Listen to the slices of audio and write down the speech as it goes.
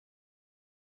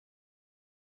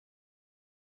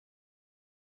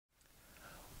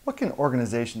What can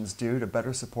organizations do to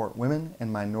better support women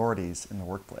and minorities in the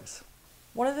workplace?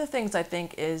 One of the things I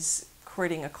think is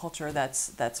creating a culture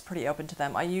that's pretty open to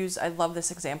them. I love this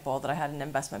example that I had in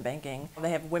investment banking. They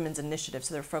have women's initiatives,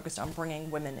 so they're focused on bringing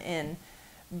women in.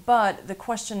 But the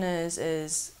question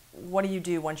is what do you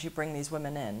do once you bring these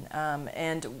women in?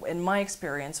 And in my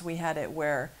experience, we had it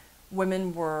where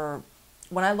women were,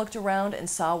 when I looked around and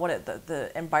saw what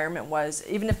the environment was,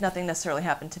 even if nothing necessarily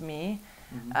happened to me,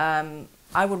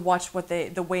 I would watch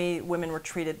the way women were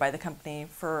treated by the company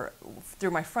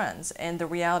through my friends. And the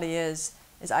reality is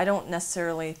I don't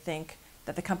necessarily think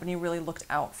that the company really looked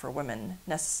out for women.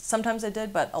 Sometimes they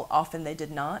did, but often they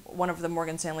did not. One of the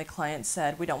Morgan Stanley clients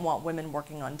said, we don't want women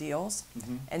working on deals.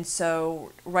 And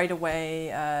so right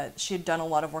away, she had done a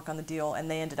lot of work on the deal,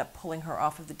 and they ended up pulling her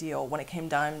off of the deal when it came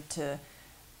time to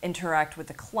interact with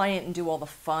the client and do all the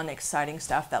fun, exciting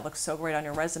stuff that looks so great on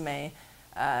your resume.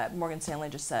 Morgan Stanley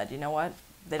just said, you know what,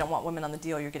 they don't want women on the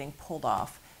deal, you're getting pulled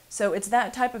off. So it's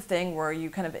that type of thing where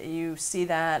you see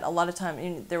that a lot of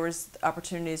time. There was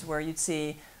opportunities where you'd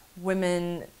see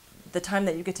women, the time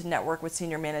that you get to network with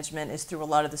senior management is through a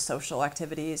lot of the social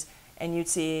activities, and you'd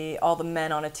see all the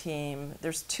men on a team,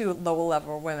 there's two lower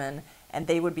level women, and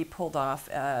they would be pulled off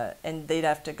and they'd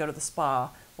have to go to the spa,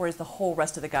 whereas the whole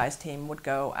rest of the guys team would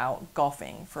go out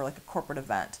golfing for like a corporate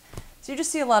event. So you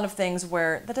just see a lot of things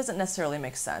where that doesn't necessarily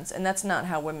make sense, and that's not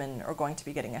how women are going to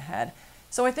be getting ahead.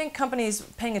 So I think companies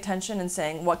paying attention and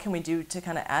saying, what can we do to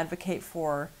kind of advocate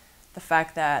for the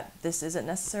fact that this isn't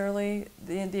necessarily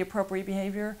the appropriate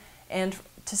behavior? And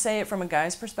to say it from a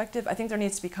guy's perspective, I think there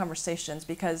needs to be conversations,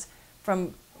 because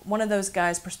from one of those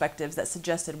guys' perspectives that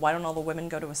suggested, why don't all the women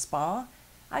go to a spa?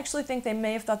 I actually think they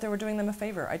may have thought they were doing them a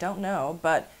favor. I don't know,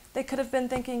 but they could have been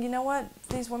thinking, you know what,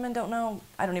 these women don't know,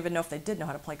 I don't even know if they did know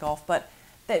how to play golf, but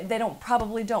they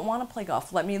probably don't want to play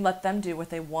golf. Let them do what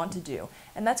they want to do.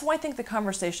 And that's why I think the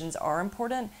conversations are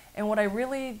important. And what I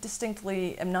really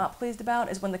distinctly am not pleased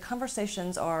about is when the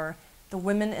conversations are the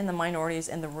women and the minorities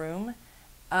in the room,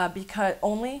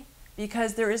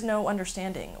 because there is no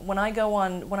understanding. When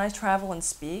I travel and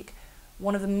speak,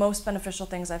 one of the most beneficial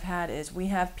things I've had is we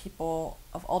have people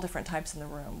of all different types in the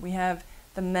room. We have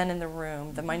the men in the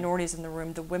room, the minorities in the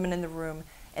room, the women in the room,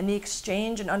 and the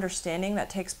exchange and understanding that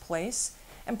takes place.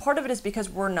 And part of it is because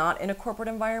we're not in a corporate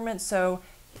environment, so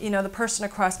the person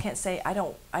across can't say,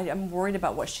 I'm worried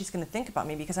about what she's going to think about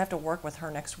me because I have to work with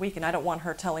her next week and I don't want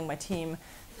her telling my team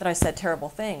that I said terrible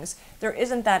things. There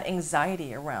isn't that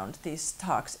anxiety around these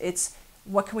talks. It's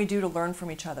what can we do to learn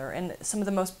from each other? And some of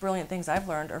the most brilliant things I've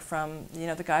learned are from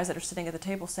the guys that are sitting at the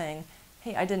table saying,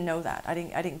 hey, I didn't know that. I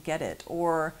didn't get it.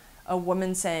 Or a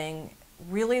woman saying,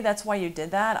 really, that's why you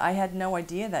did that? I had no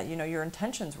idea that your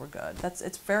intentions were good.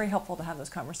 It's very helpful to have those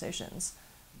conversations.